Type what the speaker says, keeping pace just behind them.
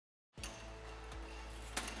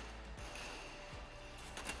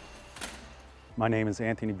My name is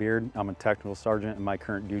Anthony Beard. I'm a technical sergeant and my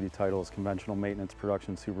current duty title is Conventional Maintenance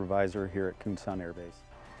Production Supervisor here at Kunsan Air Base.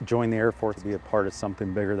 Joined the Air Force to be a part of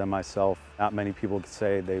something bigger than myself. Not many people can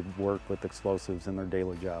say they've worked with explosives in their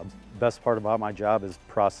daily jobs. The best part about my job is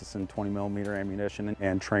processing 20mm ammunition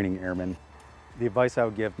and training airmen. The advice I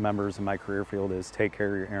would give members in my career field is take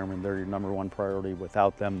care of your airmen. They're your #1 priority.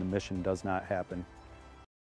 Without them, the mission does not happen.